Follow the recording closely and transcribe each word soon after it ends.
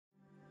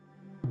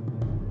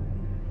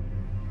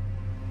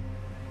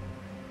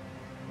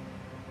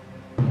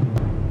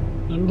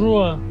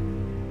Drua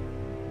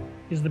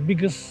is the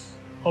biggest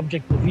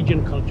object of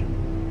Fijian culture.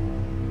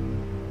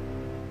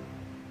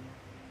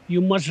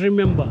 You must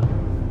remember,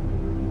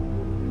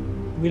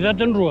 without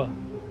Drua,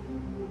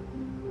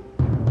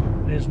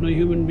 there's no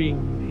human being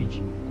in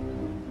Fiji.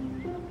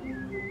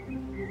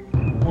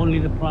 Only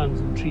the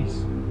plants and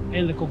trees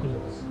and the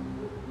coconuts.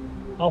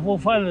 Our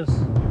forefathers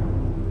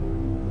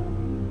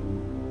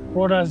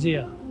brought us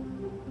here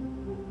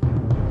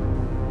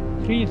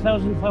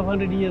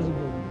 3,500 years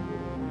ago.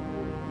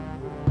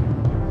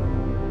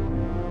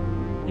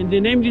 And they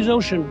named this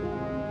ocean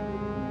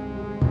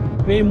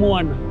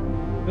Moana.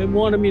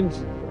 Moana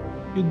means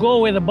you go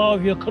where the bow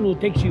of your canoe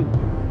takes you.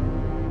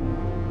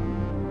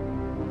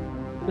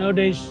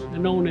 Nowadays, they're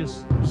known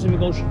as Pacific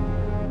Ocean.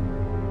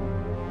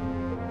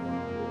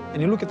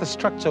 And you look at the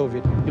structure of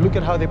it, you look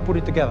at how they put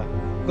it together,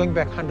 going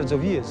back hundreds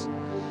of years,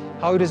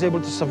 how it is able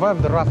to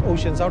survive the rough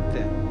oceans out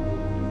there.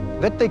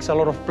 That takes a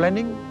lot of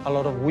planning, a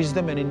lot of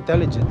wisdom and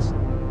intelligence.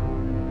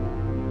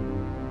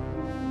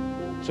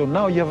 So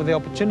now you have the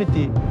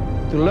opportunity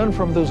to learn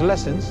from those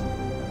lessons,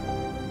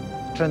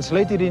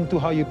 translate it into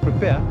how you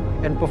prepare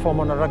and perform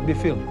on a rugby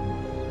field.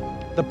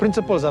 The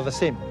principles are the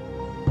same.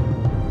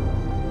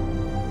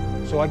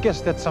 So I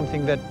guess that's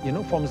something that,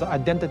 forms the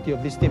identity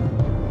of this team.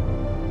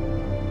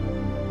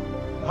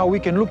 How we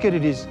can look at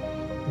it is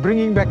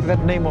bringing back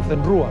that name of the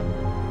Drua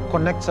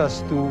connects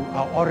us to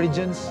our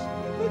origins,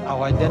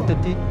 our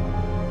identity,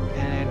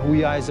 and who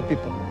we are as a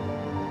people.